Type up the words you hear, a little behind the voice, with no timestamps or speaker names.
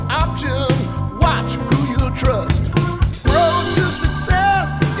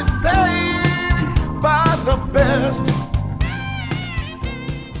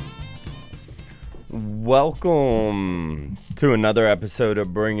welcome to another episode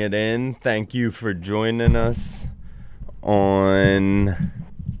of Bring It In. Thank you for joining us on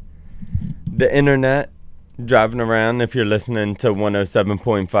the internet, driving around. If you're listening to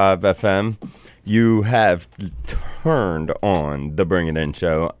 107.5 FM, you have turned on the Bring It In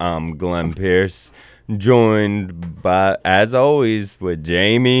show. I'm Glenn Pierce, joined by, as always, with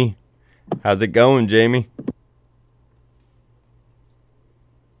Jamie. How's it going, Jamie?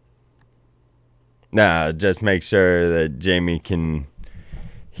 Nah, just make sure that Jamie can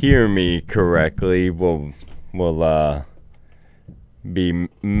hear me correctly. We'll be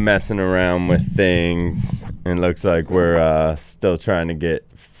messing around with things. It looks like we're still trying to get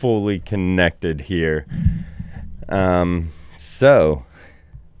fully connected here. So,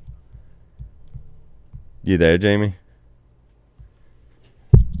 you there, Jamie?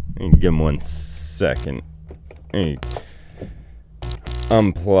 Give him 1 second.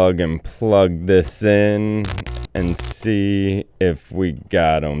 Unplug and plug this in and see if we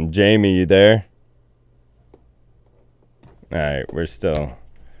got him. Jamie, you there? All right, we're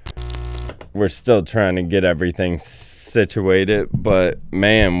still trying to get everything situated, but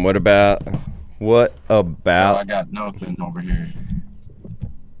man, what about Oh, I got nothing over here.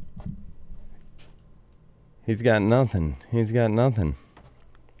 He's got nothing.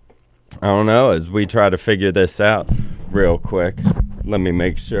 I don't know, as we try to figure this out real quick. Let me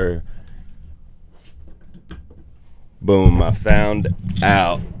make sure. Boom, I found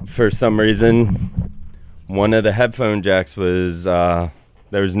out. For some reason, one of the headphone jacks was, there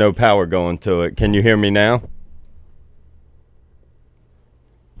was no power going to it. Can you hear me now?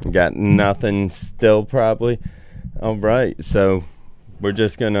 Got nothing still, probably. All right, so we're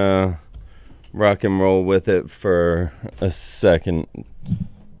just going to rock and roll with it for a second.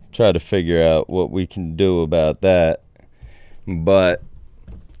 Try to figure out what we can do about that. But,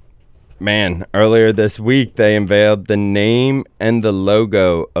 man, earlier this week, they unveiled the name and the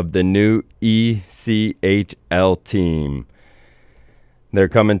logo of the new ECHL team. They're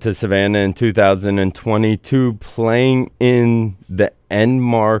coming to Savannah in 2022, playing in the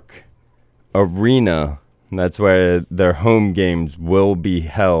Enmark Arena. That's where their home games will be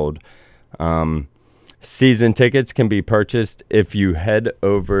held. Season tickets can be purchased if you head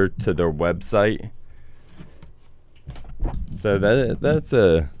over to their website. So that's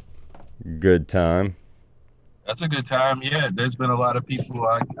a good time. That's a good time. Yeah, there's been a lot of people.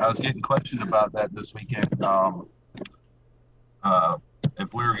 I was getting questioned about that this weekend.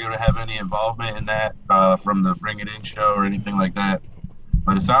 If we were going to have any involvement in that from the Bring It In show or anything like that.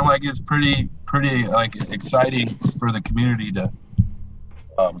 But it sounds like it's pretty like exciting for the community to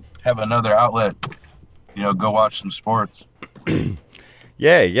have another outlet. Go watch some sports.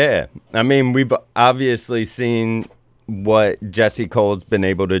 Yeah. I mean, we've obviously seen what Jesse Cole's been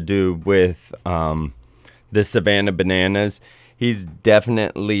able to do with the Savannah Bananas. He's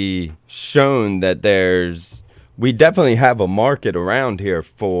definitely shown that we definitely have a market around here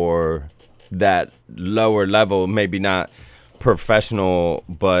for that lower level, maybe not professional,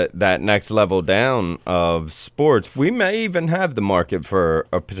 but that next level down of sports. We may even have the market for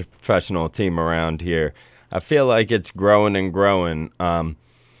a professional team around here. I feel like it's growing and growing.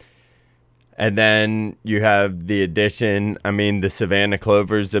 And then you have the addition. I mean, the Savannah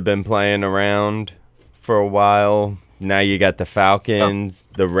Clovers have been playing around for a while. Now you got the Falcons,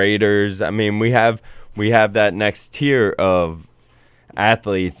 the Raiders. I mean, we have that next tier of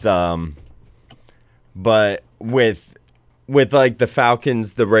athletes. But with like the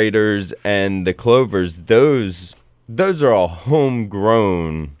Falcons, the Raiders, and the Clovers, those are all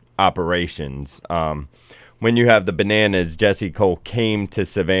homegrown operations. When you have the Bananas, Jesse Cole came to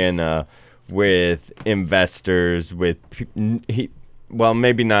Savannah with investors, maybe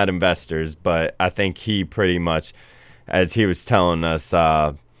not investors, but I think he pretty much, as he was telling us,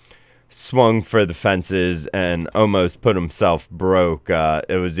 swung for the fences and almost put himself broke.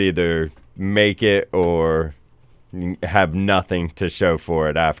 It was either make it or have nothing to show for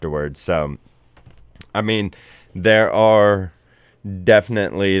it afterwards. So, I mean, there are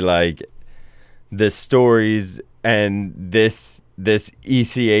definitely like the stories, and this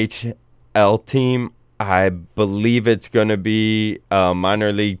ECHL team, I believe it's going to be a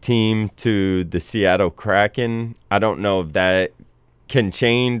minor league team to the Seattle Kraken. I don't know if that can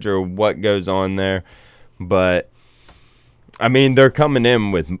change or what goes on there, but I mean, they're coming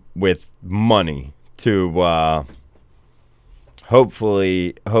in with money to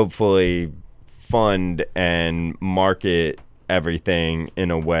hopefully fund and market everything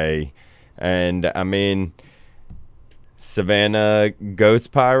in a way. And I mean, Savannah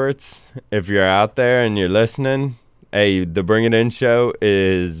Ghost Pirates, if you're out there and you're listening, hey, the Bring It In show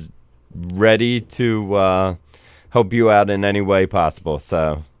is ready to help you out in any way possible.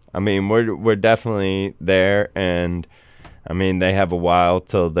 So, I mean, we're definitely there, and I mean, they have a while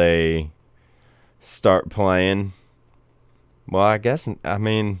till they start playing. Well, I guess, I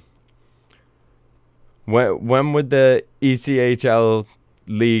mean, when would the ECHL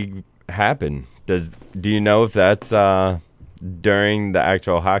league happen? Do you know if that's during the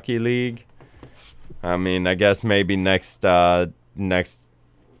actual hockey league? I mean, I guess maybe next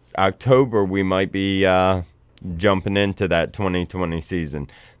October we might be jumping into that 2020 season.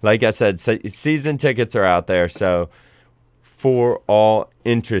 Like I said, season tickets are out there, so for all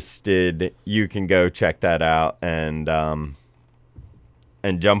interested, you can go check that out and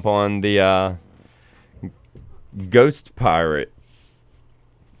jump on the Ghost Pirate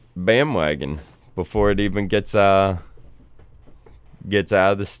bandwagon before it even gets out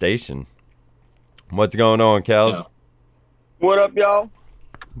of the station. What's going on, Kels? Yeah. What up, y'all?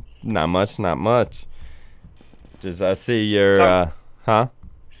 Not much. Just I see your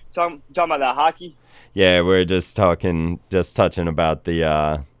Talking about that hockey. Yeah, we're just touching about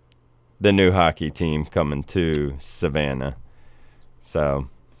the new hockey team coming to Savannah. So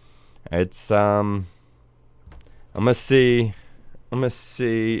it's I'm gonna see.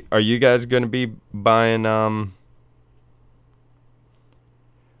 Are you guys gonna be buying Are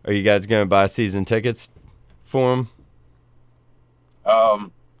you guys gonna buy season tickets for them?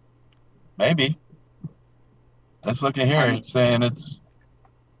 Maybe. Let's look at here. It's saying it's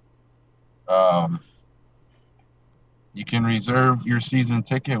you can reserve your season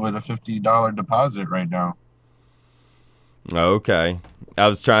ticket with a $50 deposit right now. Okay. I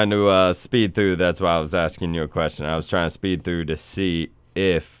was trying to speed through. That's why I was asking you a question. I was trying to speed through to see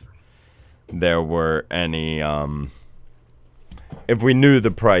if there were any if we knew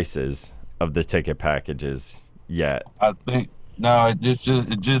the prices of the ticket packages yet. I think no. It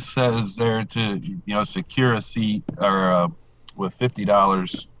just says there to secure a seat or with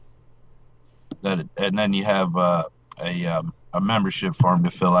 $50 and then you have a membership form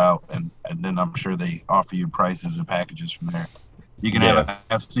to fill out and then I'm sure they offer you prices and packages from there. You can have a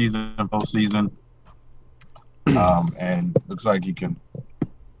half season and full season, and looks like you can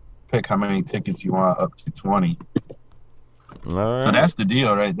pick how many tickets you want, up to 20. All right. So that's the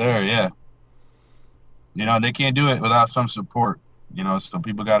deal right there. Yeah. They can't do it without some support. So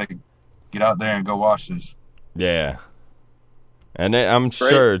people got to get out there and go watch this. Yeah. And I'm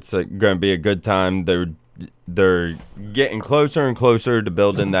sure it's going to be a good time. They're getting closer and closer to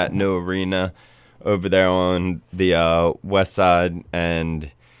building that new arena over there on the west side,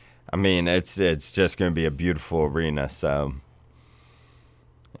 and I mean it's just going to be a beautiful arena. So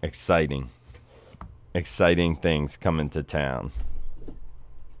exciting things coming to town.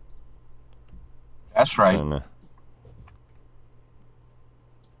 That's right.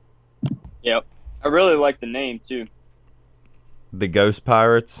 Yep. I really like the name too. The Ghost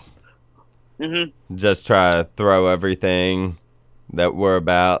Pirates. Mm-hmm. Just try to throw everything that we're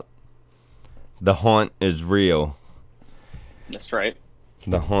about. The haunt is real. That's right.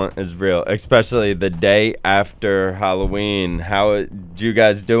 The haunt is real, especially the day after Halloween. Did you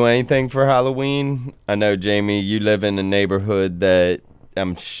guys do anything for Halloween? I know, Jamie, you live in a neighborhood that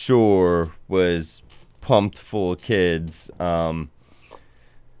I'm sure was pumped full of kids. How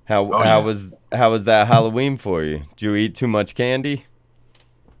was that Halloween for you? Did you eat too much candy?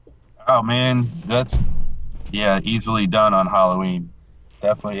 Oh man, that's easily done on Halloween.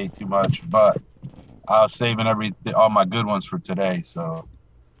 Definitely ate too much, but I was saving all my good ones for today. So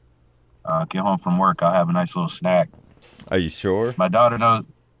get home from work, I'll have a nice little snack. Are you sure? My daughter knows.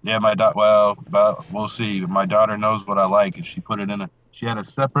 Yeah, but we'll see. My daughter knows what I like, and she put it in she had a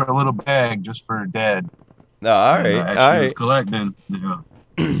separate little bag just for Dad. Oh, all right. She was collecting. Yeah.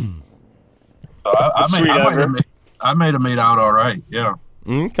 So I made them out all right. Yeah.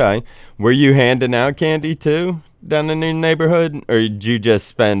 Okay. Were you handing out candy too down in your neighborhood, or did you just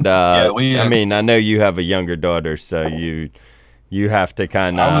spend? I know you have a younger daughter, so you have to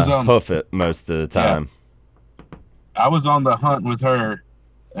kind of hoof it most of the time. Yeah. I was on the hunt with her,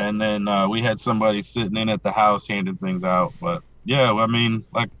 and then we had somebody sitting in at the house handing things out. But yeah, I mean,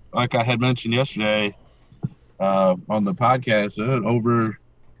 like I had mentioned yesterday on the podcast, I had over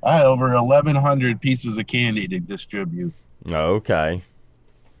 1,100 pieces of candy to distribute. Okay.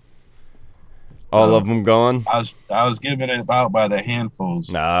 All of them gone? I was giving it out by the handfuls.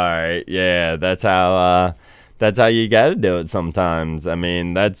 All right, yeah, that's how you got to do it sometimes. I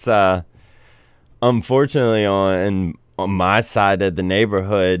mean, that's unfortunately on my side of the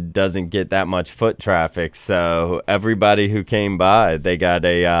neighborhood doesn't get that much foot traffic, so everybody who came by, they got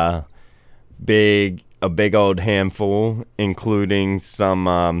a big old handful, including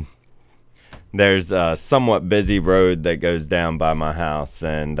some there's a somewhat busy road that goes down by my house,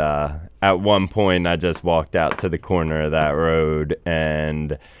 and at one point I just walked out to the corner of that road,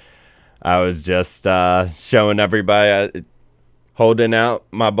 and I was just showing everybody, holding out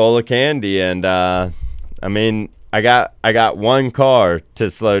my bowl of candy, and I mean, I got one car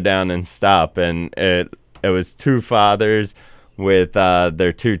to slow down and stop, and it was two fathers with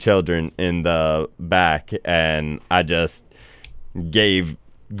their two children in the back, and I just gave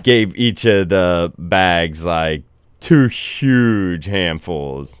each of the bags like two huge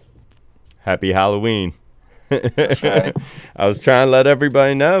handfuls. Happy Halloween. Right. I was trying to let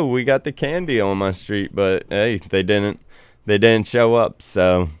everybody know we got the candy on my street, but hey, they didn't show up,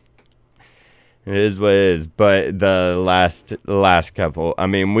 so it is what it is. But the last couple, I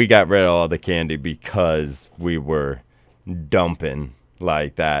mean, we got rid of all the candy because we were dumping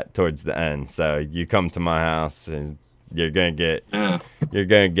like that towards the end. So you come to my house and you're gonna get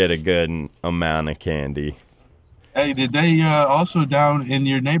a good amount of candy. Hey, did they also down in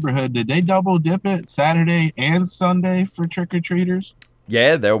your neighborhood? Did they double dip it Saturday and Sunday for trick or treaters?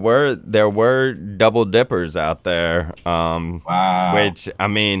 Yeah, there were double dippers out there. Wow. Which, I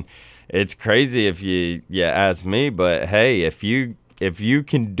mean, it's crazy if you ask me, but hey, if you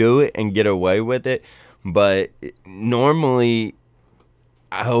can do it and get away with it, but normally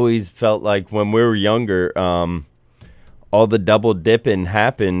I always felt like when we were younger, all the double dipping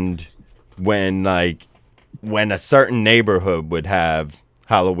happened when a certain neighborhood would have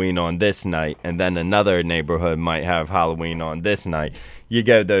Halloween on this night, and then another neighborhood might have Halloween on this night. You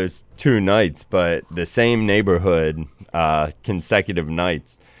go those 2 nights, but the same neighborhood, consecutive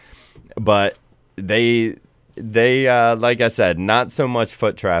nights. But they like I said, not so much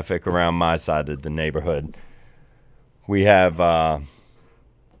foot traffic around my side of the neighborhood. We have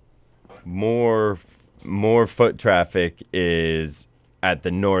more foot traffic is at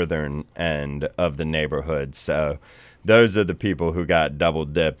the northern end of the neighborhood. So those are the people who got double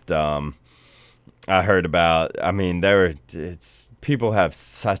dipped. I heard about, I mean, people have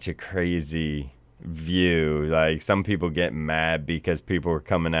such a crazy view. Like, some people get mad because people were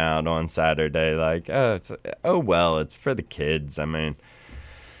coming out on Saturday like, well, it's for the kids. I mean,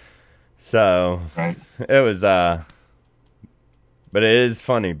 so Right. it was but it is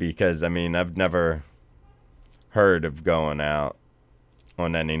funny because, I mean, I've never heard of going out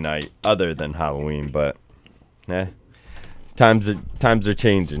on any night other than Halloween, but times are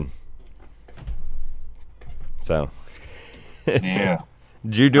changing. So Yeah.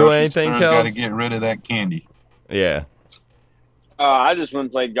 did you do Grocery anything, store's gotta Kels? get rid of that candy. Yeah. I just went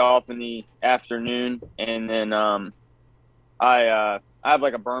and played golf in the afternoon, and then I have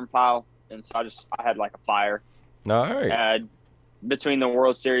like a burn pile, and so I had like a fire All right. between the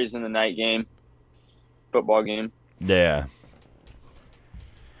World Series and the night game, football game. Yeah.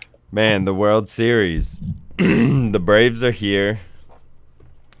 Man, the World Series. The Braves are here.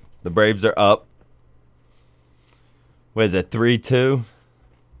 The Braves are up. What is it, 3-2?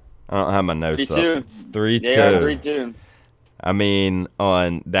 I don't have my notes 3-2. up. 3-2. Yeah, 3-2. I mean,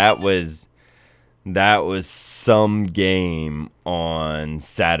 that was some game on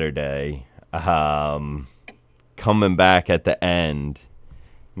Saturday. Coming back at the end,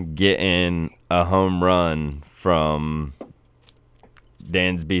 getting a home run from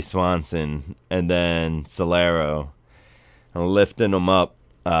Dansby Swanson and then Solero, and lifting them up.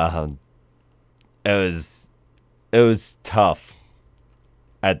 It was tough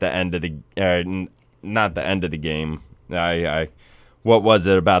at the end of not the end of the game. What was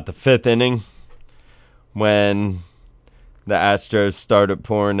it, about the 5th inning when the Astros started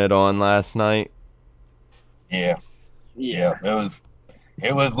pouring it on last night? Yeah.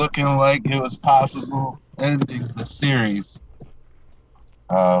 It was looking like it was possible ending the series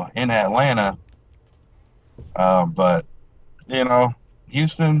in Atlanta. But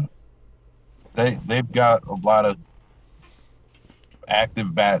Houston, they've got a lot of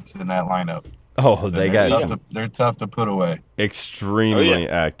active bats in that lineup. Oh, They're tough to put away. Extremely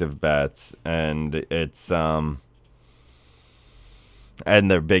active bats, and it's and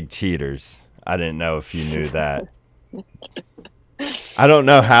they're big cheaters. I didn't know if you knew that. I don't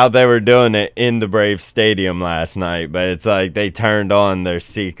know how they were doing it in the Braves Stadium last night, but it's like they turned on their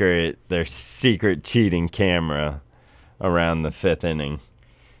secret cheating camera around the 5th inning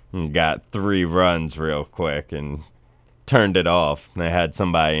and got 3 runs real quick and turned it off. They had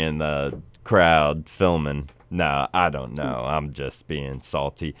somebody in the crowd filming. No, I don't know. I'm just being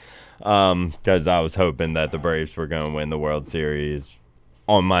salty because I was hoping that the Braves were going to win the World Series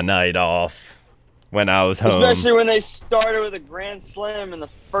on my night off. when I was home. Especially when they started with a grand slam in the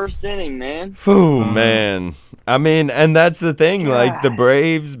first inning, man. Phew, man. I mean, and that's the thing. Like the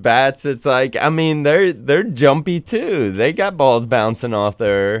Braves bats, it's like, I mean, they're jumpy too. They got balls bouncing off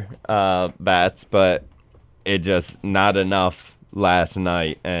their bats, but it just not enough last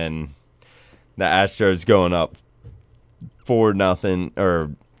night. And the Astros going up 4-0,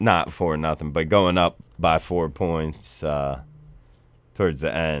 or not 4-0, but going up by 4 points towards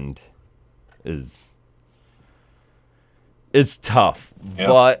the end is tough.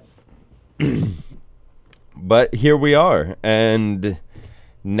 Yep. But here we are, and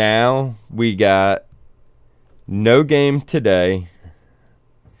now we got no game today,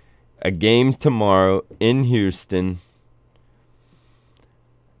 a game tomorrow in Houston,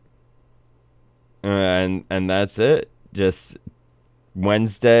 and that's it. Just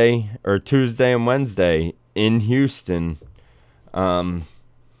Tuesday and Wednesday in Houston.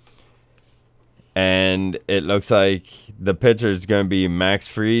 And it looks like the pitcher is going to be Max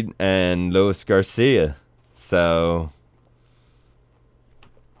Fried and Luis Garcia. So,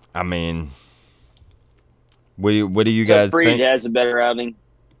 I mean, what do you guys think? Fried has a better outing.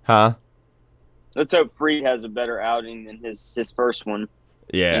 Huh? Let's hope Fried has a better outing than his first one.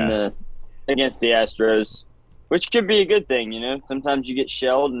 Yeah. Against the Astros, which could be a good thing, you know. Sometimes you get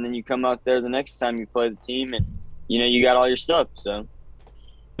shelled, and then you come out there the next time you play the team, and, you know, you got all your stuff. So,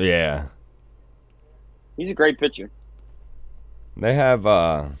 yeah. He's a great pitcher. They have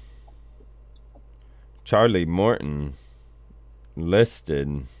Charlie Morton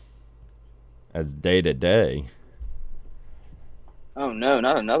listed as day-to-day. Oh, no,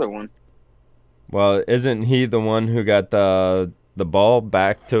 not another one. Well, isn't he the one who got the ball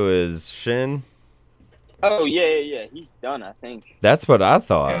back to his shin? Oh, yeah. He's done, I think. That's what I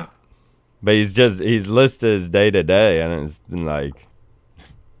thought. Yeah. But he's listed as day-to-day, and it's like,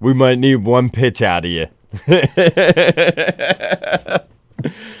 we might need one pitch out of you.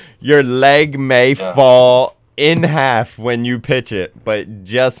 Your leg may fall in half when you pitch it, but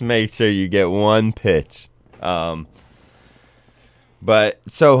just make sure you get one pitch. But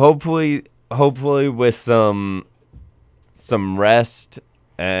so hopefully with some rest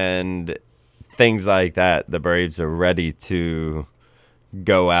and things like that, the Braves are ready to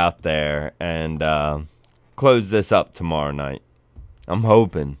go out there and close this up tomorrow night. I'm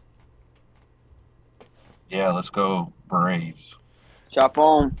hoping. Yeah, let's go Braves. Chop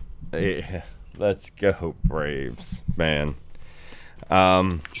on. Yeah, let's go Braves, man.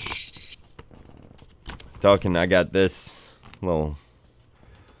 I got this little.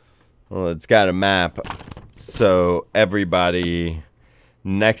 Well, it's got a map. So everybody,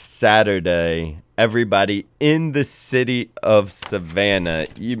 next Saturday, everybody in the city of Savannah,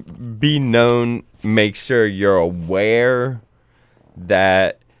 make sure you're aware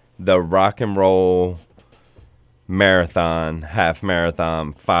that the Rock and Roll Marathon, half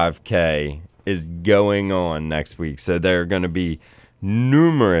marathon, 5K is going on next week. So there are going to be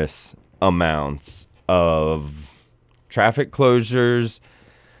numerous amounts of traffic closures.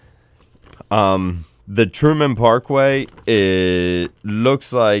 The Truman Parkway, it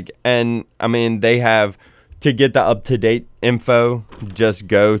looks like, and I mean, they have, to get the up-to-date info, just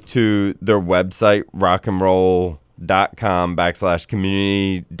go to their website,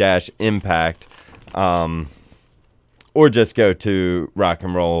 rockandroll.com/community-impact. Or just go to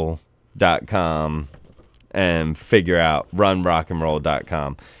rockandroll.com and figure out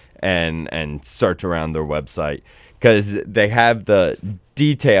runrockandroll.com and search around their website, because they have the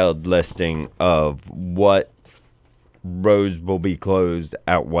detailed listing of what roads will be closed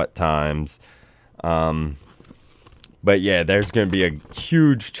at what times. But yeah, there's going to be a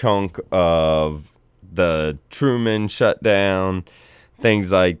huge chunk of the Truman shutdown,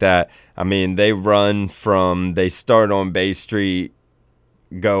 things like that. I mean, they start on Bay Street,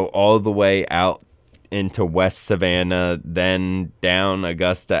 go all the way out into West Savannah, then down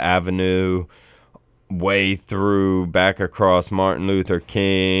Augusta Avenue, way through, back across Martin Luther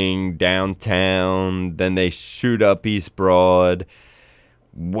King, downtown. Then they shoot up East Broad,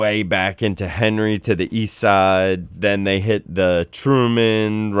 way back into Henry to the east side. Then they hit the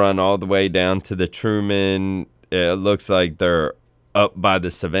Truman, run all the way down to the Truman. It looks like they're up by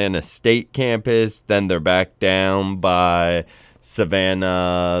the Savannah State campus. Then they're back down by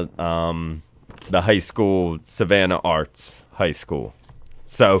Savannah, the high school, Savannah Arts High School.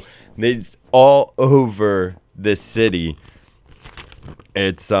 So it's all over this city.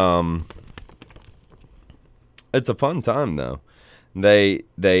 It's a fun time though. They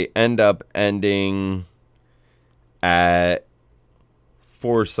end up ending at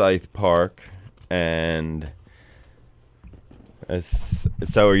Forsyth Park, and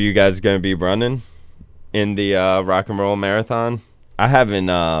so are you guys going to be running? in the rock and roll marathon. I haven't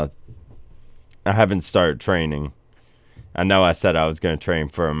started training. I know I said I was going to train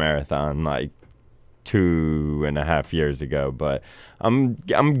for a marathon like 2.5 years ago, but I'm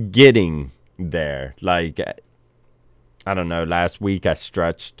getting there. Like, I don't know, last week I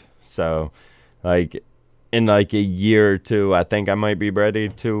stretched, so like in like a year or two I think I might be ready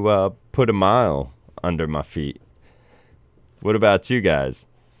to put a mile under my feet. What about you guys?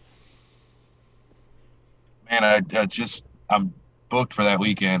 Man, I'm booked for that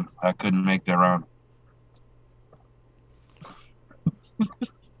weekend. I couldn't make that run.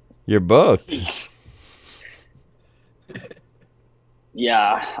 You're booked.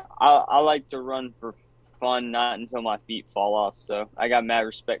 Yeah, I like to run for fun, not until my feet fall off. So I got mad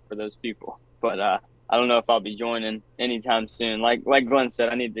respect for those people. But I don't know if I'll be joining anytime soon. Like Glenn said,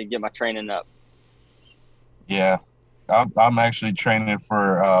 I need to get my training up. Yeah, I'm actually training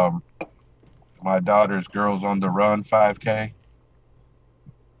for my daughter's Girls on the Run 5K.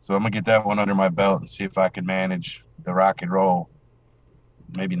 So I'm gonna get that one under my belt and see if I can manage the rock and roll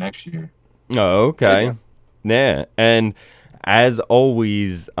maybe next year. Oh, okay. Yeah, and as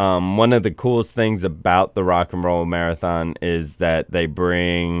always, one of the coolest things about the Rock and Roll Marathon is that they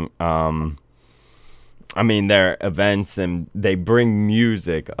bring, their events and they bring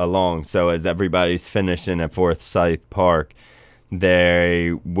music along. So as everybody's finishing at Forsyth Park,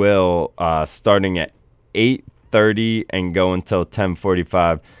 they will, starting at 8:30 and go until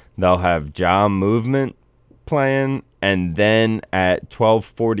 10:45, they'll have Jaw Movement playing, and then at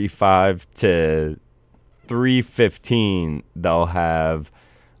 12:45 to 3:15 they'll have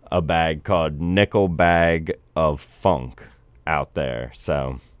a bag called Nickel Bag of Funk out there.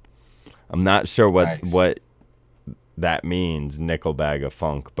 So I'm not sure what that means, Nickel Bag of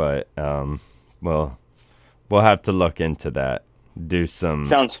Funk, but we'll have to look into that. Do some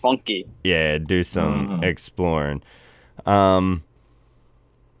sounds funky. Yeah, do some exploring. But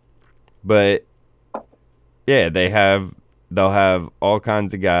yeah, they'll have all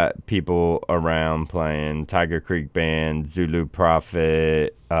kinds of people around playing. Tiger Creek Band, Zulu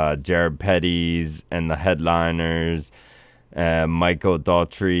Prophet, Jared Petty's and the Headliners, Michael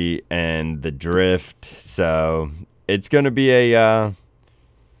Daughtry and the Drift. So it's gonna be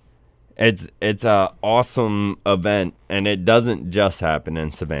it's a awesome event, and it doesn't just happen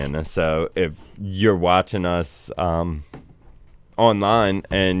in Savannah. So if you're watching us online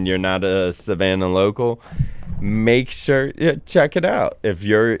and you're not a Savannah local, make sure check it out. If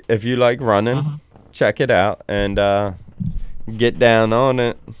you like running, check it out and get down on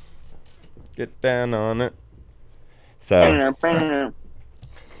it. Get down on it. So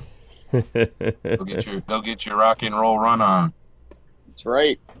go get your rock and roll run on. That's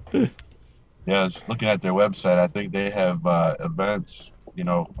right. Yeah, just looking at their website, I think they have events,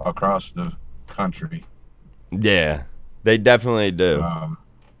 across the country. Yeah, they definitely do.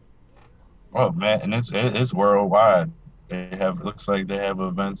 Oh man, and it's worldwide. Looks like they have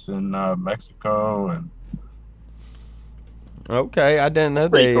events in Mexico and. Okay, I didn't know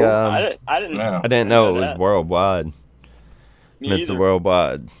they. Cool. I didn't know it was worldwide. Mr.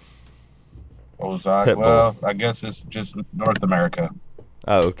 Worldwide. Ozark. Well, I guess it's just North America.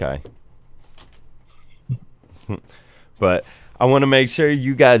 Oh, okay. But I want to make sure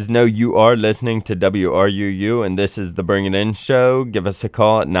you guys know you are listening to WRUU, and this is the Bring It In Show. Give us a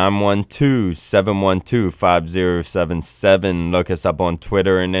call at 912-712-5077. Look us up on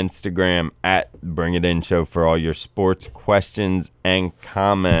Twitter and Instagram at Bring It In Show for all your sports questions and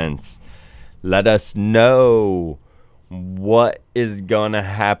comments. Let us know what is going to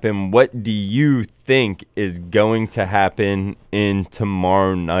happen. What do you think is going to happen in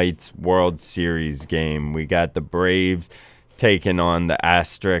tomorrow night's World Series game? We got the Braves taking on the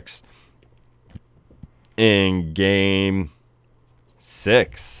Asterix in Game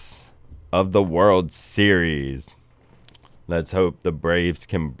 6 of the World Series. Let's hope the Braves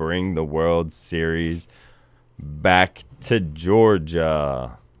can bring the World Series back to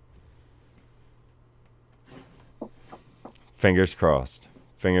Georgia. Fingers crossed.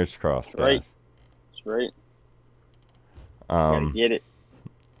 Fingers crossed, guys. That's right. Gotta get it.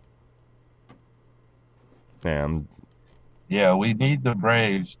 Yeah, we need the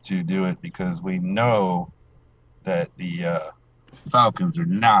Braves to do it because we know that the Falcons are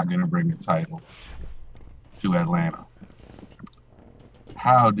not going to bring a title to Atlanta.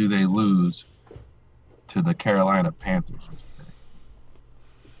 How do they lose to the Carolina Panthers?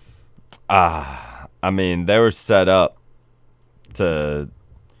 They were set up to.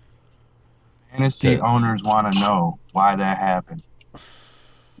 Fantasy owners want to know why that happened.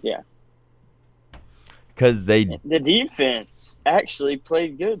 Yeah. Because the defense actually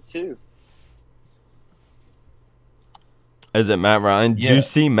played good too. Is it Matt Ryan? Did you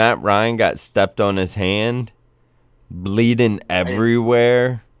see Matt Ryan got stepped on his hand? Bleeding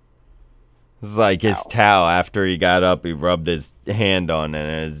everywhere. It's like his towel, after he got up, he rubbed his hand on it,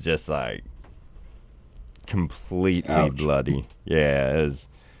 and it was just like completely bloody. Yeah, it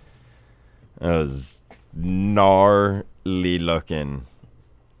was gnarly looking.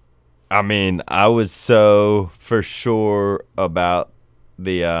 I mean, I was so for sure about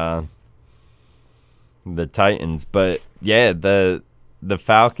the Titans, but yeah, the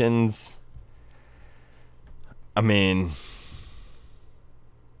Falcons. I mean,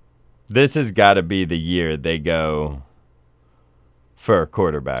 this has got to be the year they go for a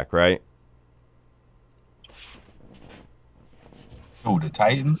quarterback, right? Oh, the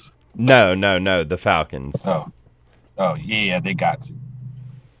Titans? No, the Falcons. Oh, yeah, they got to.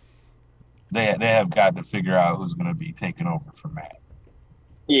 They have got to figure out who's going to be taking over for Matt.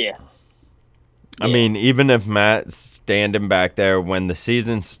 Yeah. I mean, even if Matt's standing back there when the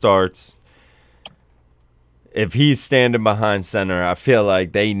season starts, if he's standing behind center, I feel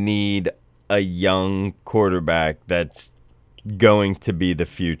like they need a young quarterback that's going to be the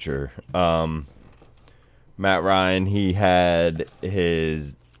future. Matt Ryan, he had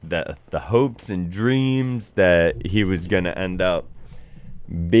the hopes and dreams that he was going to end up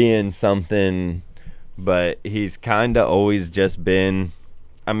being something, but he's kind of always just been,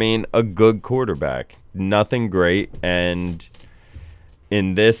 I mean, a good quarterback. Nothing great, and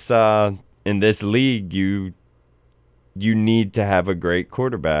in this league, you need to have a great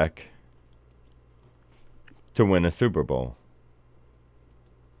quarterback to win a Super Bowl.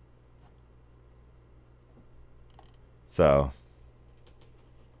 So.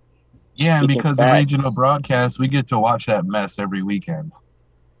 Yeah, and because of regional broadcast, we get to watch that mess every weekend.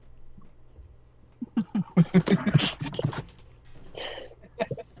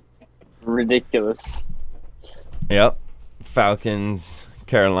 Ridiculous. Yep. Falcons,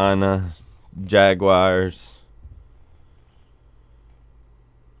 Carolina, Jaguars.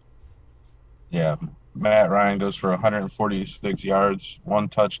 Yeah. Matt Ryan goes for 146 yards, 1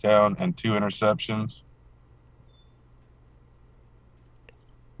 touchdown, and 2 interceptions.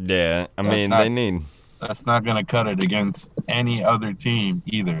 Yeah, I mean, they need... That's not going to cut it against any other team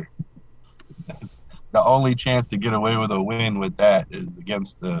either. The only chance to get away with a win with that is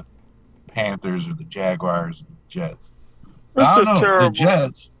against the Panthers or the Jaguars or the Jets. I don't know. Terrible.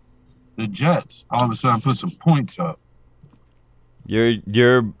 The Jets all of a sudden put some points up.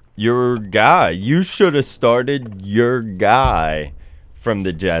 Your guy. You should have started your guy from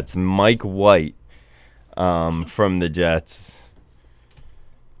the Jets, Mike White, from the Jets.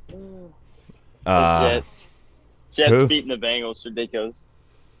 The Jets beating the Bengals, ridiculous.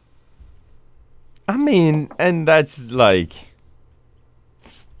 I mean, and that's like,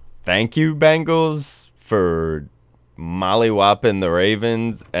 thank you, Bengals, for mollywhopping the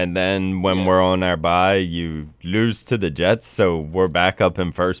Ravens, and then when we're on our bye, you lose to the Jets, so we're back up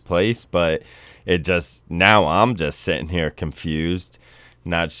in first place, but now I'm just sitting here confused,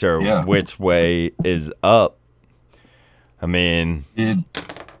 not sure which way is up. I mean...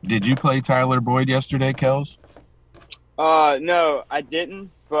 Did you play Tyler Boyd yesterday, Kels? No, I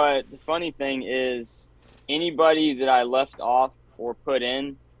didn't. But the funny thing is, anybody that I left off or put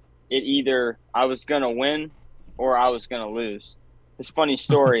in, it either I was going to win or I was going to lose. It's a funny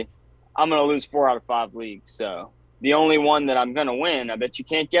story. I'm going to lose 4 out of 5 leagues. So the only one that I'm going to win, I bet you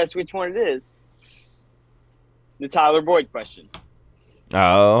can't guess which one it is. The Tyler Boyd question.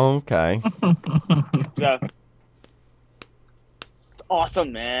 Oh, okay. So...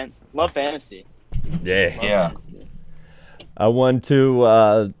 awesome, man. Love fantasy. Yeah. Fantasy. I want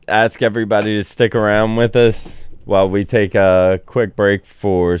to ask everybody to stick around with us while we take a quick break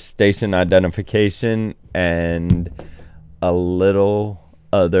for station identification and a little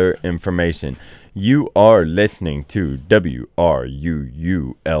other information. You are listening to WRUULP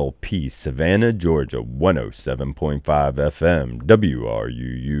Savannah, Georgia, 107.5 FM,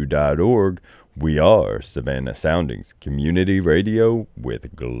 WRUU.org. We are Savannah Soundings Community Radio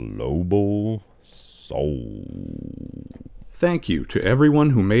with Global Soul. Thank you to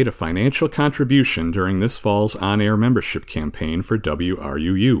everyone who made a financial contribution during this fall's on-air membership campaign for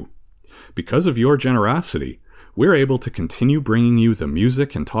WRUU. Because of your generosity, we're able to continue bringing you the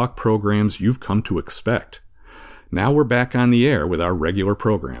music and talk programs you've come to expect. Now we're back on the air with our regular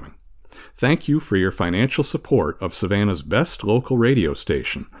programming. Thank you for your financial support of Savannah's best local radio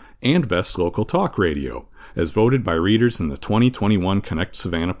station and best local talk radio, as voted by readers in the 2021 Connect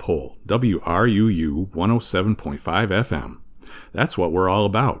Savannah poll, WRUU 107.5 FM. That's what we're all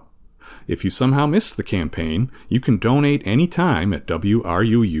about. If you somehow missed the campaign, you can donate anytime at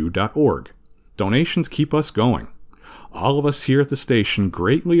WRUU.org. Donations keep us going. All of us here at the station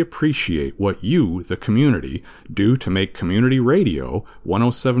greatly appreciate what you, the community, do to make community radio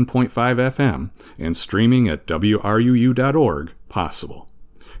 107.5 FM and streaming at WRUU.org possible.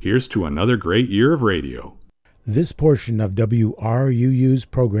 Here's to another great year of radio. This portion of WRUU's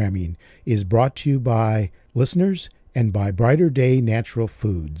programming is brought to you by listeners and by Brighter Day Natural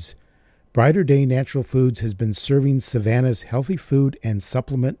Foods. Brighter Day Natural Foods has been serving Savannah's healthy food and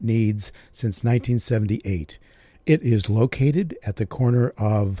supplement needs since 1978. It is located at the corner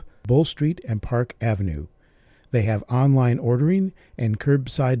of Bull Street and Park Avenue. They have online ordering and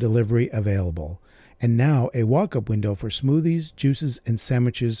curbside delivery available, and now a walk-up window for smoothies, juices, and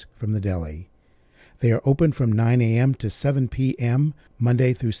sandwiches from the deli. They are open from 9 a.m. to 7 p.m.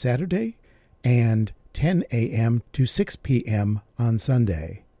 Monday through Saturday and 10 a.m. to 6 p.m. on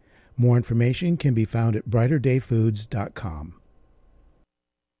Sunday. More information can be found at brighterdayfoods.com.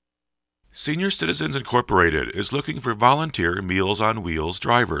 Senior Citizens Incorporated is looking for volunteer Meals on Wheels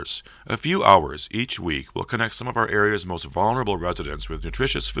drivers. A few hours each week will connect some of our area's most vulnerable residents with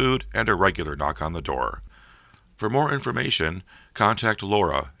nutritious food and a regular knock on the door. For more information, contact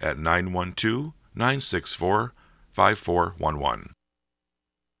Laura at 912-964-5411.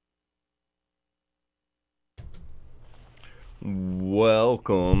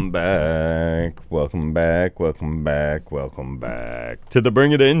 Welcome back to the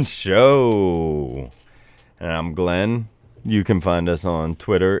Bring It In Show. And I'm Glenn. You can find us on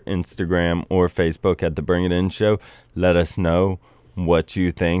Twitter, Instagram, or Facebook at the Bring It In Show. Let us know what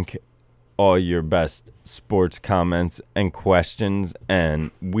you think, all your best sports comments and questions,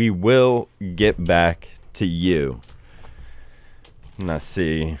 and we will get back to you. Let's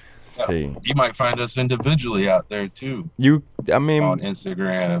see. You might find us individually out there too. On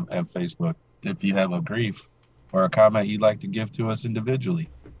Instagram and Facebook, if you have a brief or a comment you'd like to give to us individually.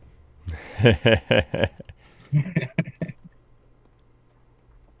 We're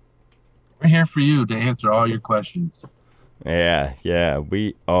here for you to answer all your questions. Yeah,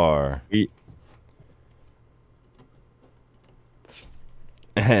 we are.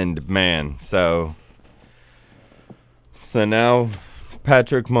 And man, so now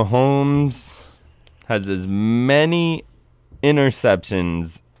Patrick Mahomes has as many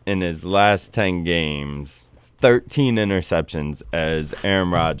interceptions in his last 10 games, 13 interceptions, as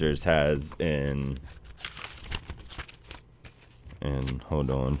Aaron Rodgers has in hold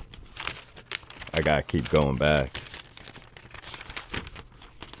on. I gotta keep going back.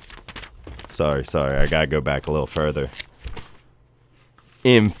 Sorry, I gotta go back a little further.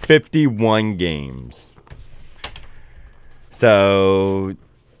 In 51 games. So,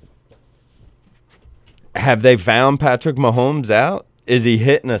 have they found Patrick Mahomes out? Is he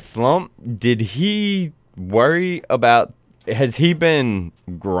hitting a slump? Did he worry about... Has he been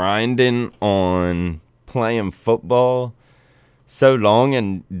grinding on playing football so long,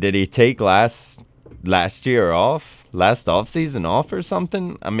 and did he take last year off? Last offseason off or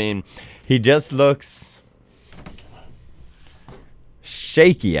something? I mean, he just looks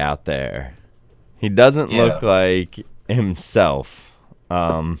shaky out there. He doesn't look like himself.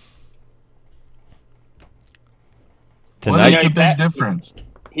 Tonight, what is the big difference?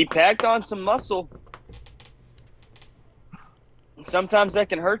 He packed on some muscle. Sometimes that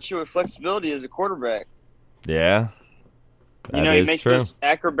can hurt you with flexibility as a quarterback. Yeah, he makes those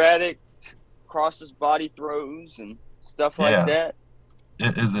acrobatic crosses body throws and stuff like that.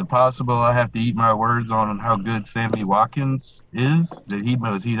 Is it possible I have to eat my words on how good Sammy Watkins is?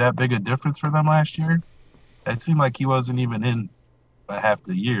 Was he that big a difference for them last year? It seemed like he wasn't even in by half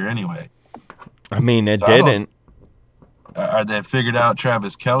the year anyway. I mean, it didn't. Are they figured out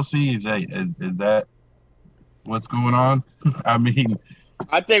Travis Kelce? Is that what's going on? I mean,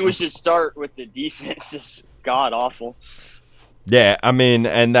 I think we should start with the defense. It's god awful. Yeah, I mean,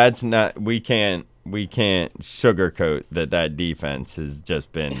 and that's not. We can't sugarcoat that defense has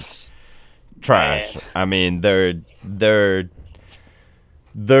just been trash. Man. I mean,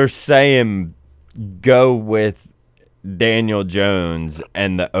 they're saying go with Daniel Jones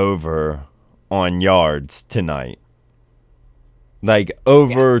and the over on yards tonight. Like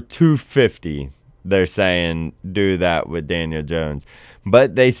over 250, they're saying do that with Daniel Jones.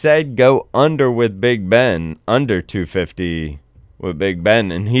 But they said go under with Big Ben, under 250 with Big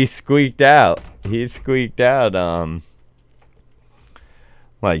Ben, and he squeaked out.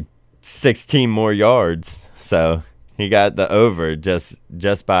 Like 16 more yards. So he got the over just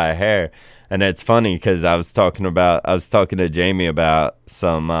by a hair. And it's funny because I was talking to Jamie about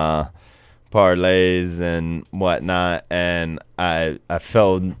some parlays and whatnot, and I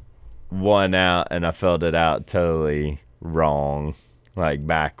filled one out, and I filled it out totally wrong, like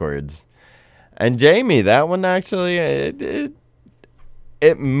backwards. And Jamie, that one actually, it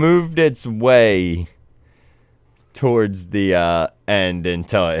moved its way towards the end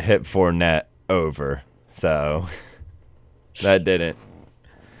until it hit Fournette over. So that didn't.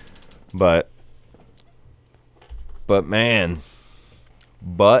 But man,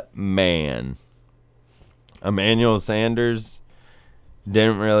 Emmanuel Sanders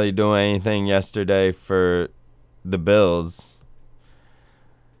didn't really do anything yesterday for the Bills.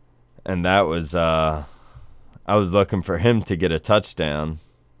 And that was, I was looking for him to get a touchdown.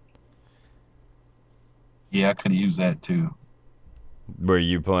 Yeah, I could have used that too. Were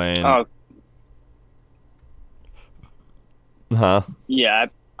you playing? Oh, Huh? yeah,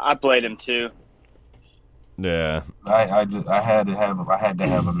 I played him too. Yeah. I had to have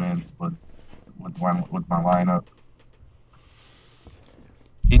him in with my lineup.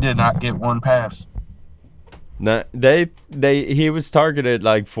 He did not get one pass. No, he was targeted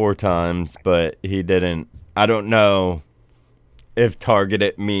like 4 times, but he didn't. I don't know if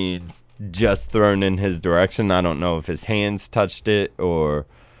targeted means just thrown in his direction. I don't know if his hands touched it or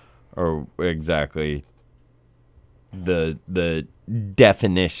exactly the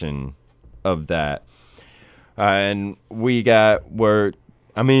definition of that. And we're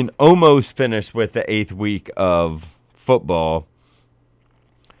almost finished with the 8th week of football.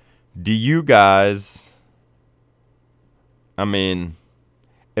 Do you guys,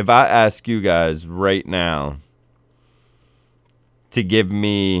 if I ask you guys right now to give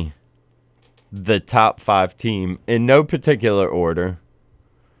me the top 5 team in no particular order,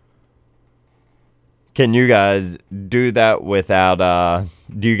 can you guys do that without,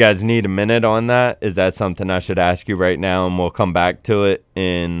 do you guys need a minute on that? Is that something I should ask you right now, and we'll come back to it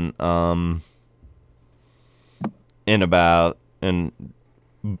in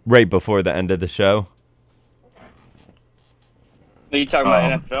right before the end of the show? Are you talking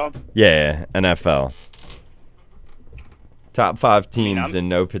about NFL? Yeah, NFL. Top 5 teams in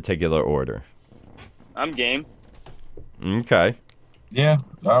no particular order. I'm game. Okay. Yeah.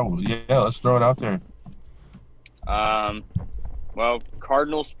 Oh, yeah. Let's throw it out there. Well,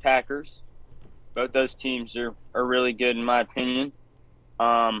 Cardinals, Packers. Both those teams are really good in my opinion.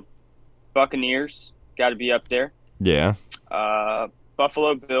 Buccaneers got to be up there. Yeah.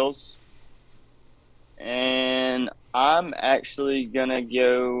 Buffalo Bills. And I'm actually going to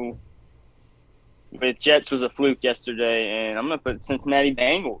go with Jets was a fluke yesterday, and I'm going to put Cincinnati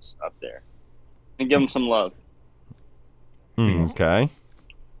Bengals up there and give them some love. Okay.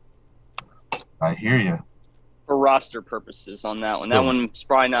 I hear you. For roster purposes on that one. That one's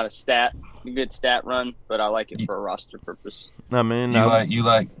probably not a good stat run, but I like it for a roster purpose. You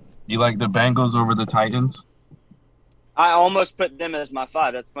like the Bengals over the Titans? I almost put them as my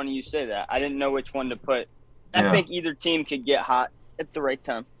 5. That's funny you say that. I didn't know which one to put. I think either team could get hot at the right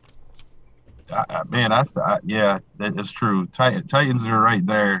time. Yeah, that's true. Titans are right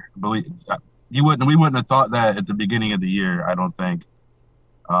there. We wouldn't have thought that at the beginning of the year, I don't think.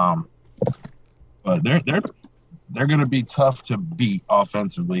 But they're going to be tough to beat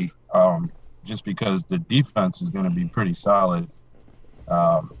offensively, just because the defense is going to be pretty solid,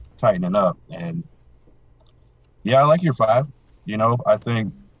 tightening up. And yeah, I like your 5. I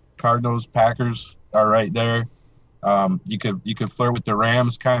think Cardinals, Packers are right there. You could flirt with the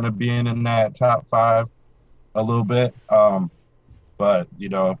Rams kind of being in that top 5 a little bit. But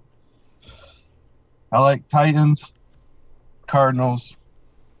I like Titans, Cardinals,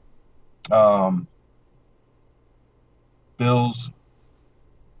 Bills,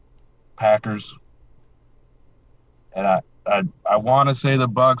 Packers, and I want to say the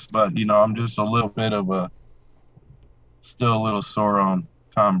Bucks, but I'm just a little bit still a little sore on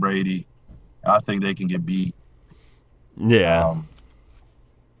Tom Brady. I think they can get beat. Yeah.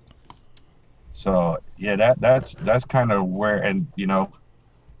 So yeah, that's kind of where, and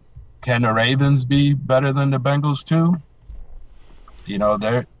can the Ravens be better than the Bengals too?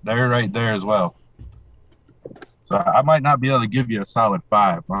 They're right there as well. So I might not be able to give you a solid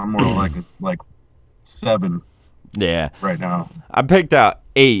 5. I'm more like 7. Yeah. Right now. I picked out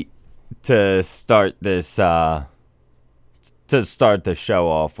 8 to start this to start the show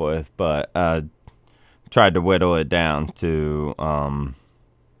off with, but tried to whittle it down to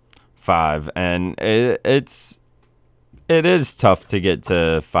 5, and it is tough to get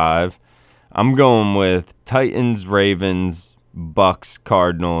to 5. I'm going with Titans, Ravens, Bucks,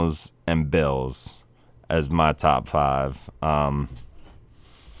 Cardinals, and Bills as my top 5. I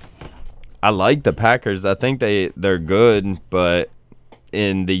like the Packers. I think they're good, but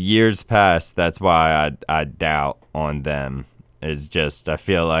in the years past, that's why I doubt on them. It's just I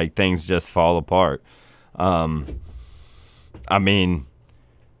feel like things just fall apart.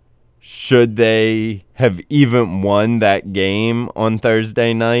 should they have even won that game on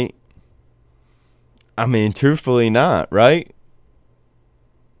Thursday night? I mean, truthfully not, right?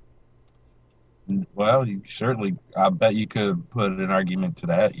 Well, you certainly, I bet you could put an argument to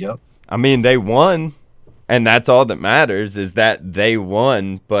that. Yep. I mean, they won, and that's all that matters is that they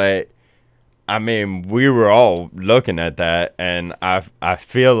won. But, I mean, we were all looking at that, and I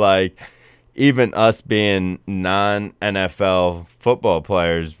feel like even us being non-NFL football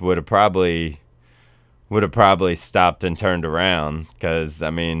players would have probably stopped and turned around because, I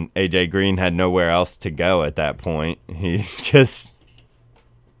mean, A.J. Green had nowhere else to go at that point. He's just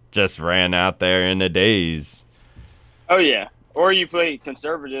ran out there in a daze. Oh, yeah. Or you play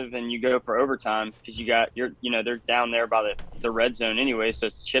conservative and you go for overtime because they're down there by the red zone anyway, so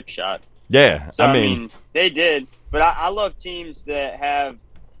it's a chip shot. Yeah, so, I mean they did. But I love teams that have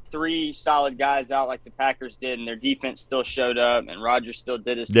 3 solid guys out like the Packers did, and their defense still showed up, and Rodgers still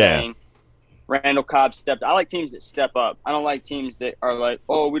did his thing. Randall Cobb stepped. I like teams that step up. I don't like teams that are like,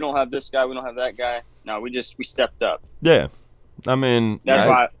 oh, we don't have this guy, we don't have that guy. No, we stepped up. Yeah, I mean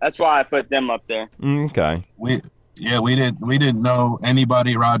that's why I put them up there. Okay. We didn't know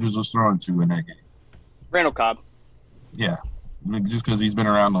anybody Rodgers was throwing to in that game. Randall Cobb. Yeah, just because he's been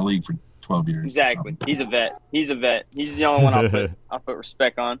around the league for 12 years. Exactly. He's a vet. He's the only one I'll put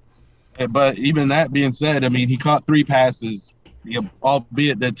respect on. But even that being said, I mean, he caught 3 passes,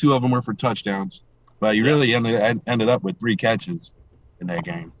 albeit that 2 of them were for touchdowns. But he really ended up with 3 catches in that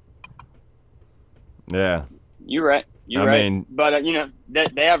game. Yeah. You're right. You're right. But,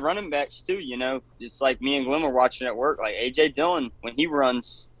 they have running backs too, It's like me and Glenn were watching at work. Like A.J. Dillon, when he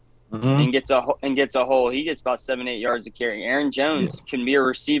runs and gets a hole, he gets about 7-8 yards of carry. Aaron Jones can be a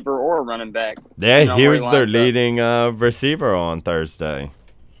receiver or a running back. Yeah, he was their leading receiver on Thursday.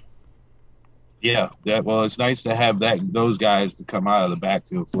 Yeah, well, it's nice to have those guys to come out of the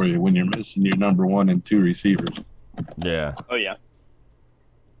backfield for you when you're missing your number 1 and 2 receivers. Yeah. Oh yeah.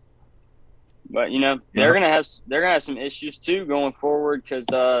 But they're gonna have some issues too going forward because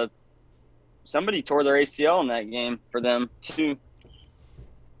somebody tore their ACL in that game for them too.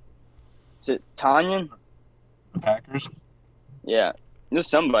 Is it Tanyan? The Packers? Yeah, it was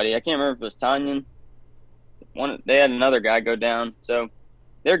somebody. I can't remember if it was Tanyan. They had another guy go down, so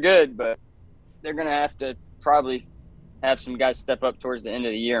they're good, but they're gonna have to probably have some guys step up towards the end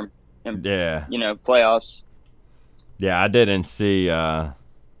of the year. And, playoffs. Yeah, I didn't see.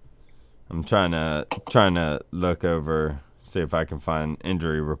 I'm trying to look over, see if I can find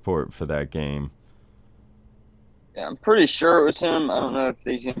injury report for that game. Yeah, I'm pretty sure it was him. I don't know if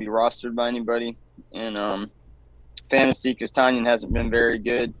he's going to be rostered by anybody in fantasy because Tanyan hasn't been very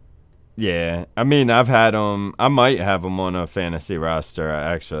good. Yeah, I mean, I've had him. I might have him on a fantasy roster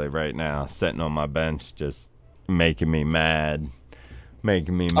actually right now, sitting on my bench, just making me mad at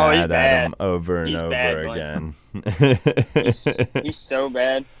him over and over again. He's so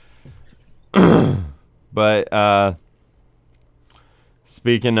bad. But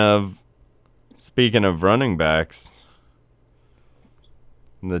speaking of running backs,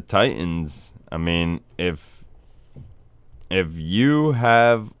 the Titans, I mean, if you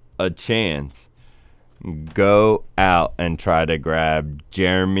have a chance, go out and try to grab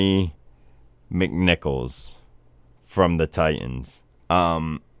Jeremy McNichols from the Titans.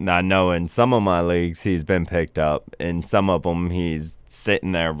 I know in some of my leagues he's been picked up. In some of them he's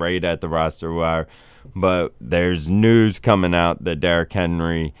sitting there right at the roster wire. But there's news coming out that Derrick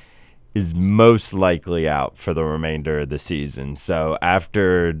Henry is most likely out for the remainder of the season. So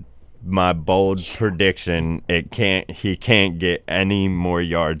after my bold prediction, he can't get any more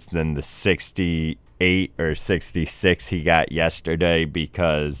yards than the 68 or 66 he got yesterday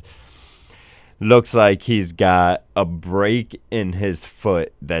because looks like he's got a break in his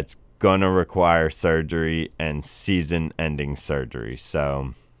foot that's going to require surgery and season-ending surgery.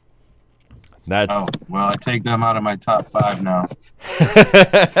 So that's... Oh, well, I take them out of my top 5 now.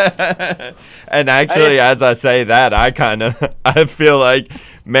 And actually, as I say that, I feel like,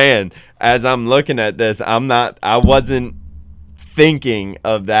 man, as I'm looking at this, I wasn't thinking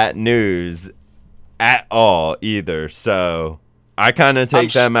of that news at all either. So I kind of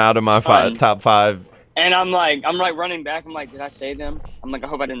take them out of my top 5. And I'm like running back. I'm like, did I say them? I'm like, I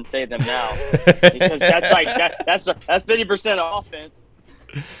hope I didn't say them now because that's like that's 50% of offense.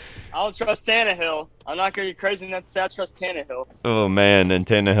 I don't trust Tannehill. I'm not gonna be crazy enough to say I trust Tannehill. Oh man, and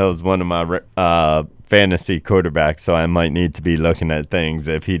Tannehill's one of my fantasy quarterbacks, so I might need to be looking at things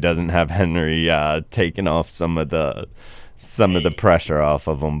if he doesn't have Henry taking off some of the pressure off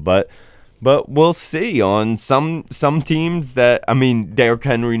of him, but. But we'll see on some teams that, I mean, Derrick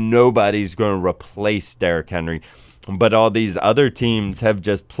Henry, nobody's going to replace Derrick Henry. But all these other teams have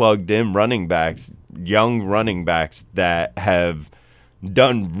just plugged in running backs, young running backs that have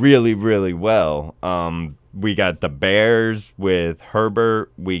done really, really well. We got the Bears with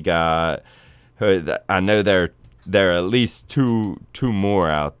Herbert. We got, I know there are at least two more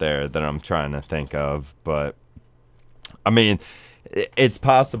out there that I'm trying to think of. But, I mean, it's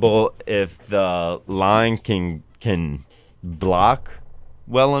possible if the line can block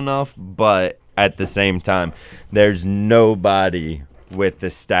well enough, but at the same time, there's nobody with the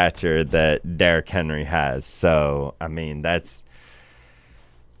stature that Derrick Henry has. So, I mean, that's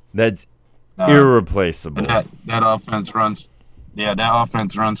irreplaceable. That offense runs. Yeah, that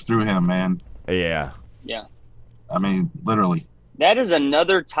offense runs through him, man. Yeah. Yeah. I mean, literally. That is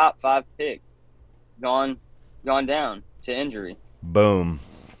another top 5 pick gone down to injury. Boom.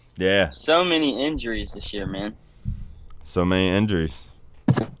 Yeah. So many injuries this year, man. So many injuries.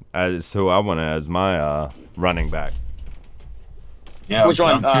 That's who I want as my running back. Yeah. Which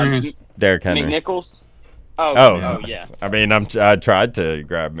one? I'm curious. Derrick Henry. McNichols? Oh, yeah. I mean, I tried to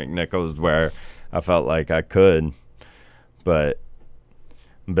grab McNichols where I felt like I could, but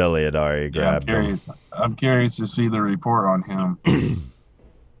Billy had already grabbed him. I'm curious to see the report on him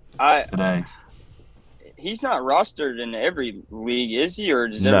today. He's not rostered in every league, is he? Or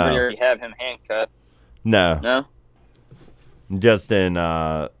does No. everybody already have him handcuffed? No. No? Just in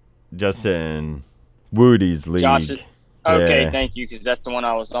Woody's league. Josh's. Okay, Yeah. thank you, because that's the one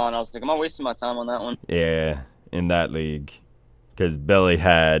I was on. I was like, am I wasting my time on that one? Yeah, in that league. Because Billy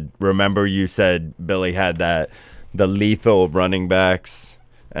remember you said Billy had the lethal running backs,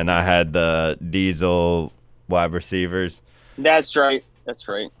 and I had the diesel wide receivers. That's right.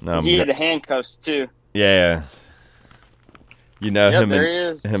 He had the handcuffs, too. Yeah. You know, Yep, there he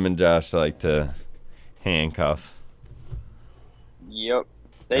is. him and Josh like to handcuff. Yep,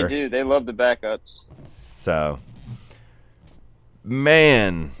 they Sure. do. They love the backups. So,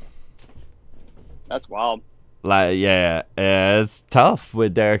 man, That's wild. like it's tough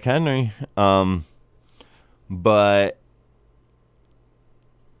with Derrick Henry. But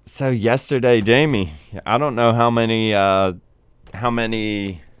so yesterday, Jamie, I don't know how many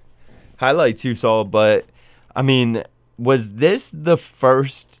highlights you saw, but I mean, was this the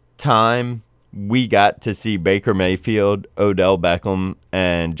first time we got to see Baker Mayfield, Odell Beckham,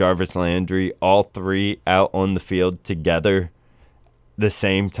 and Jarvis Landry, all three out on the field together the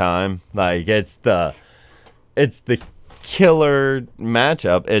same time? Like, it's the killer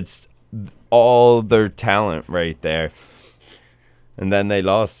matchup. It's all their talent right there. And then they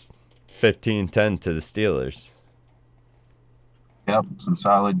lost 15-10 to the Steelers. Yep, some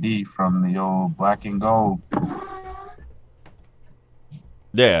solid D from the old black and gold.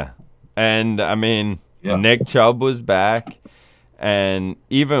 Yeah. And, I mean, Yeah. Nick Chubb was back. And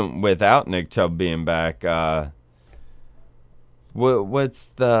even without Nick Chubb being back, what's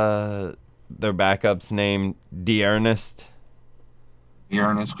their backup's name? D'Ernest?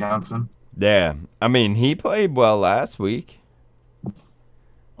 Ernest Johnson. Yeah. I mean, he played well last week.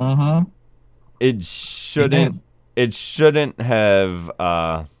 Mm-hmm. It shouldn't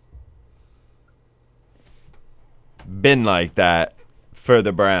have been like that for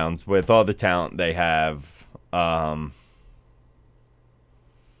the Browns with all the talent they have. But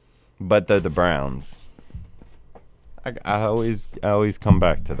they're the Browns. I always come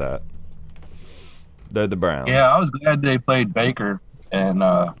back to that. They're the Browns. Yeah, I was glad they played Baker and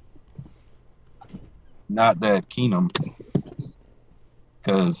not that Keenum,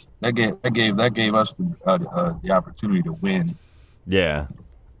 because that gave us the opportunity to win. Yeah.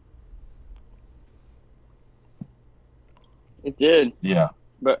 It did. Yeah.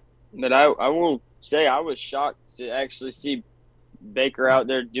 But I will say I was shocked to actually see Baker out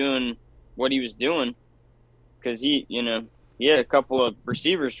there doing what he was doing, because he had a couple of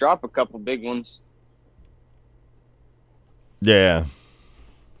receivers drop a couple big ones. Yeah.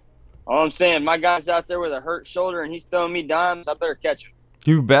 All I'm saying, my guy's out there with a hurt shoulder and he's throwing me dimes. I better catch him.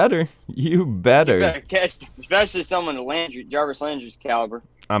 You better. You better catch him, especially someone of Jarvis Landry's caliber.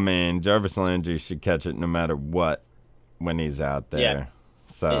 I mean, Jarvis Landry should catch it no matter what when he's out there. Yeah.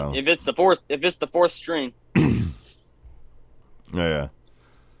 So If it's the fourth string. yeah.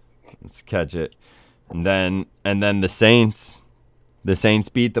 Let's catch it. And then the Saints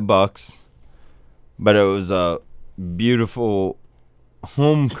beat the Bucks. But it was a beautiful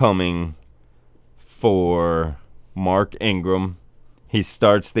homecoming for Mark Ingram. He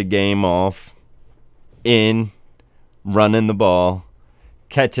starts the game off running the ball,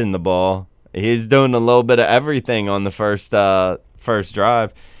 catching the ball. He's doing a little bit of everything on the first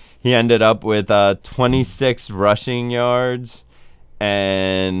drive. He ended up with 26 rushing yards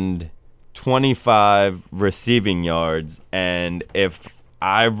and 25 receiving yards, and if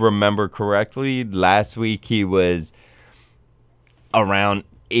I remember correctly, last week he was around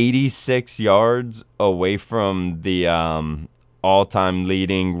 86 yards away from the all-time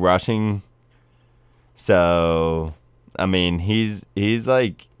leading rushing. So, I mean, he's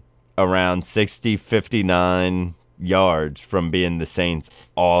like around 59 yards from being the Saints'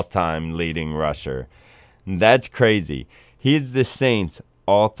 all-time leading rusher. That's crazy. He's the Saints'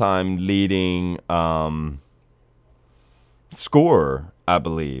 all-time leading scorer, I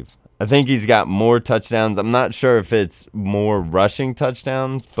believe. I think he's got more touchdowns. I'm not sure if it's more rushing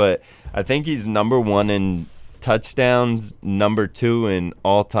touchdowns, but I think he's number 1 in touchdowns, number 2 in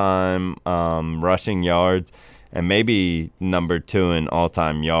all-time rushing yards, and maybe number 2 in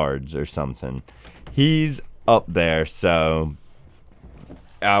all-time yards or something. He's up there. So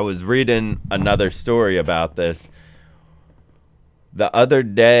I was reading another story about this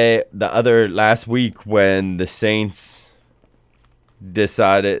last week, when the Saints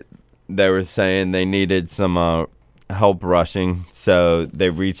decided, they were saying they needed some help rushing, so they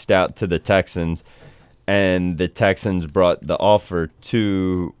reached out to the Texans, and the Texans brought the offer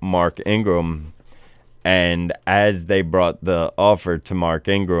to Mark Ingram. And as they brought the offer to Mark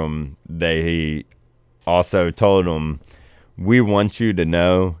Ingram, they also told him, we want you to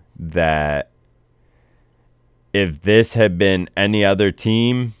know that if this had been any other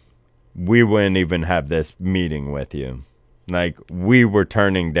team, we wouldn't even have this meeting with you. Like, we were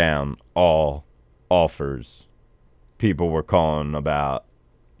turning down all offers people were calling about.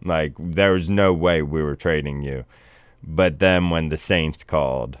 Like, there was no way we were trading you. But then when the Saints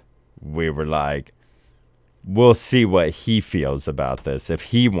called, we were like, we'll see what he feels about this, if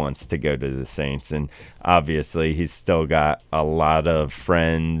he wants to go to the Saints. And obviously, he's still got a lot of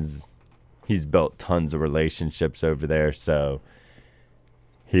friends. He's built tons of relationships over there. So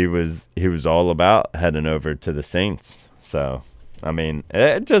he was all about heading over to the Saints. So, I mean,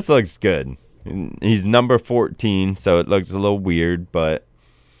 it just looks good. He's number 14, so it looks a little weird, but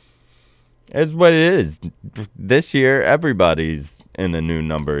it's what it is. This year, everybody's in a new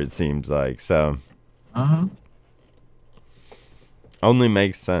number, it seems like. So, only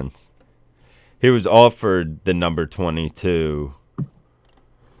makes sense. He was offered the number 22,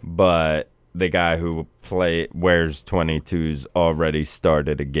 but the guy who wears 22's already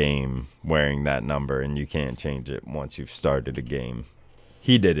started a game wearing that number, and you can't change it once you've started a game.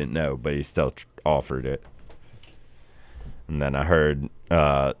 He didn't know, but he still offered it. And then I heard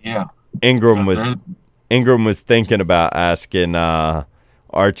Ingram was thinking about asking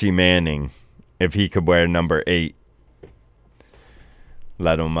Archie Manning if he could wear number 8.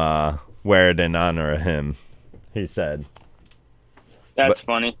 Let him wear it in honor of him, he said. That's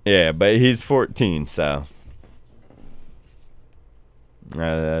funny. Yeah, but he's 14, so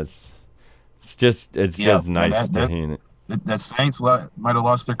it's just nice to hear it. The Saints might have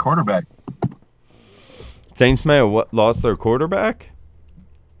lost their quarterback. Saints may have lost their quarterback?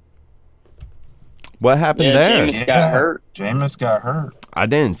 What happened there? Jameis got hurt. Jameis got hurt. I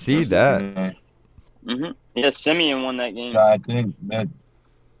didn't see that. Mm-hmm. Yeah, Simeon won that game. I think that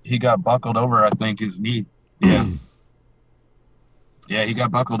he got buckled over, I think, his knee. Yeah. Yeah, he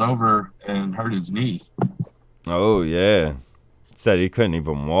got buckled over and hurt his knee. Oh, yeah. Said he couldn't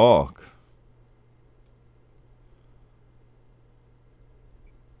even walk.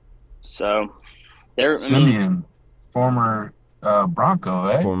 So, Simeon, former Bronco,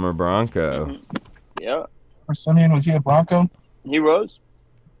 eh? Former Bronco. Mm-hmm. Yeah. Or Simeon, was he a Bronco? He was.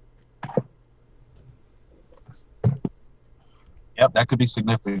 Yep, that could be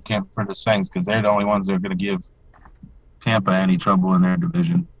significant for the Saints because they're the only ones that are going to give Tampa any trouble in their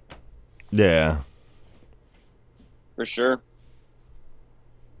division. Yeah. For sure.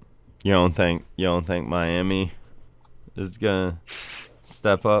 You don't think Miami is gonna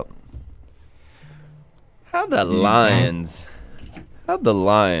step up? How'd the Lions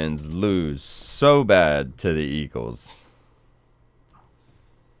lose so bad to the Eagles?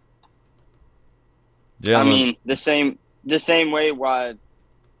 I mean, the same way why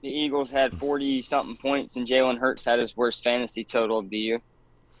the Eagles had 40-something points and Jalen Hurts had his worst fantasy total of the year.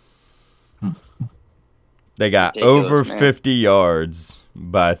 They got over 50 yards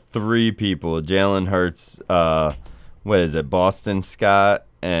by 3 people. Jalen Hurts, what is it, Boston Scott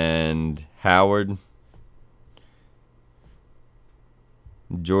and Howard?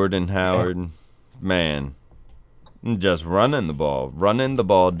 Jordan Howard. Man, just running the ball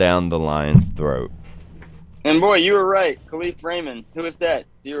down the Lions' throat. And boy, you were right. Khalif Raymond. Who is that?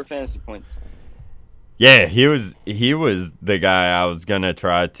 0 fantasy points. Yeah, he was the guy I was gonna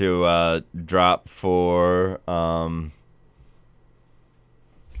try to drop for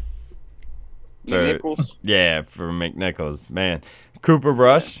McNichols. Yeah, for McNichols. Man, Cooper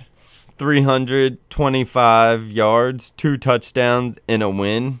Rush, 325 yards, 2 touchdowns in a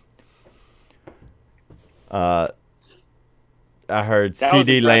win. I heard That was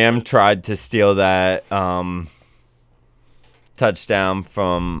CeeDee Lamb impressive. tried to steal that touchdown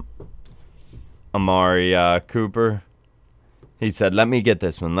from Amari Cooper. He said, let me get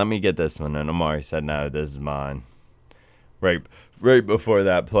this one. And Amari said, no, this is mine. Right before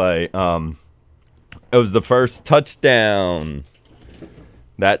that play. It was the first touchdown.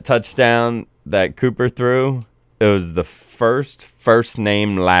 That touchdown that Cooper threw, it was the first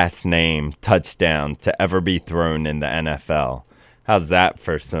name, last name touchdown to ever be thrown in the NFL. How's that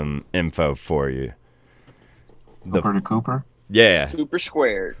for some info for you? Cooper to Cooper. Yeah. Cooper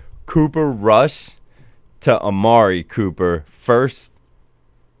squared. Cooper Rush to Amari Cooper. First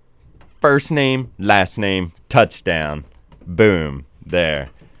name, last name, touchdown. Boom. There.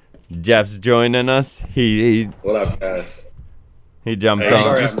 Jeff's joining us. He What up, guys? jumped Hey, on.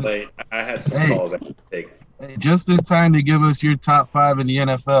 sorry I'm late. I had some Hey. calls I had to take. Hey, just in time to give us your top 5 in the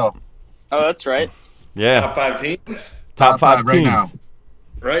NFL. Oh, that's right. Yeah. Top 5 teams Top 5 right teams. now.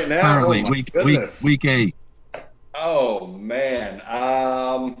 right now. Currently, Oh, my week goodness. 8. Oh man.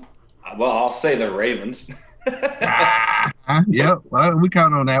 Well, I'll say the Ravens. Yep, well, we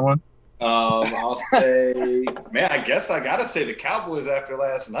count on that one. I'll say, man, I guess I gotta say the Cowboys after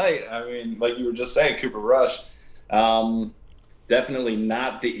last night. I mean, like you were just saying, Cooper Rush. Definitely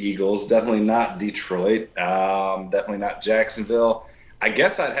not the Eagles. Definitely not Detroit. Definitely not Jacksonville. I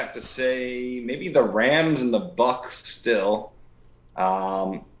guess I'd have to say maybe the Rams and the Bucks still.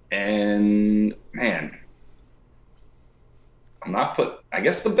 And man, I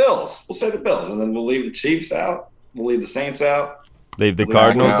guess the Bills. We'll say the Bills, and then we'll leave the Chiefs out. We'll leave the Saints out. Leave the Leave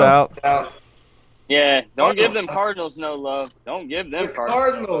Cardinals the out. Yeah, don't give them Cardinals. Cardinals no love. Don't give them The Cardinals.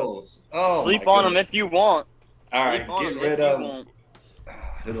 Cardinals. Oh, Sleep my on them goodness. if you want. All right, Sleep on get them rid if you of. want.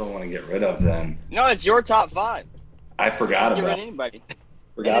 Who do I want to get rid of then? No, it's your top 5. I forgot Don't get rid about. of anybody. And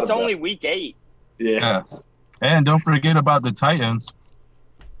Forgot it's about. only week 8. Yeah. Yeah. And don't forget about the Titans.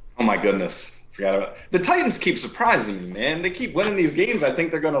 Oh my goodness. Forgot about. The Titans keep surprising me, man. They keep winning these games. I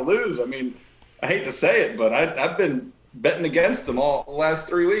think they're going to lose. I mean, I hate to say it, but I've been betting against them all the last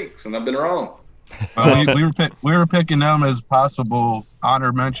 3 weeks, and I've been wrong. We were picking them as possible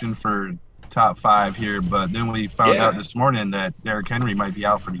honor mention for top 5 here, but then we found Yeah. out this morning that Derrick Henry might be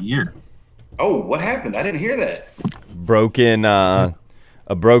out for the year. Oh, what happened? I didn't hear that.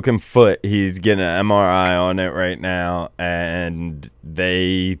 A broken foot. He's getting an MRI on it right now, and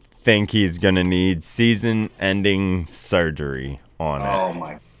they think he's going to need season-ending surgery on it. Oh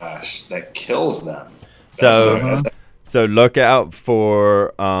my gosh, that kills them. So, That's- so look out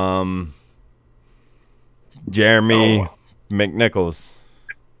for Jeremy McNichols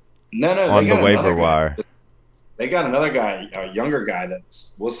no, they on the got waiver another guy. wire. They got another guy, a younger guy that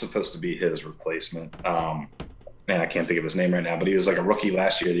was supposed to be his replacement. Man, I can't think of his name right now, but he was like a rookie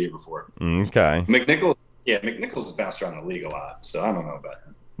last year, the year before. Okay. McNichols has bounced around the league a lot, so I don't know about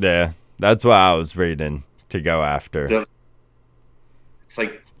him. Yeah, that's what I was reading to go after. So- It's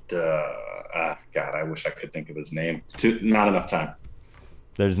like, God, I wish I could think of his name. It's not enough time.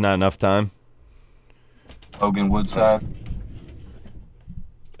 There's not enough time. Logan Woodside.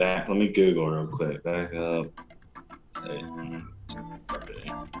 Let me Google real quick. Back up.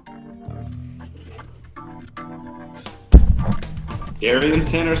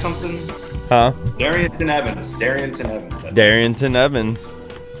 Darrington or something? Huh? Darrington Evans. Darrington Evans.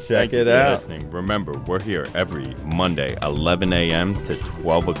 Check Thank you it for out. listening. Remember, we're here every Monday, 11 a.m. to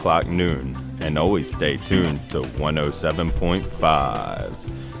 12 o'clock noon. And always stay tuned to 107.5.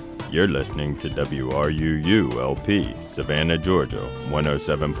 You're listening to WRUU-LP, Savannah, Georgia,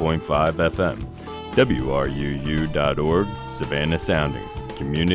 107.5 FM. WRUU.org, Savannah Soundings, Community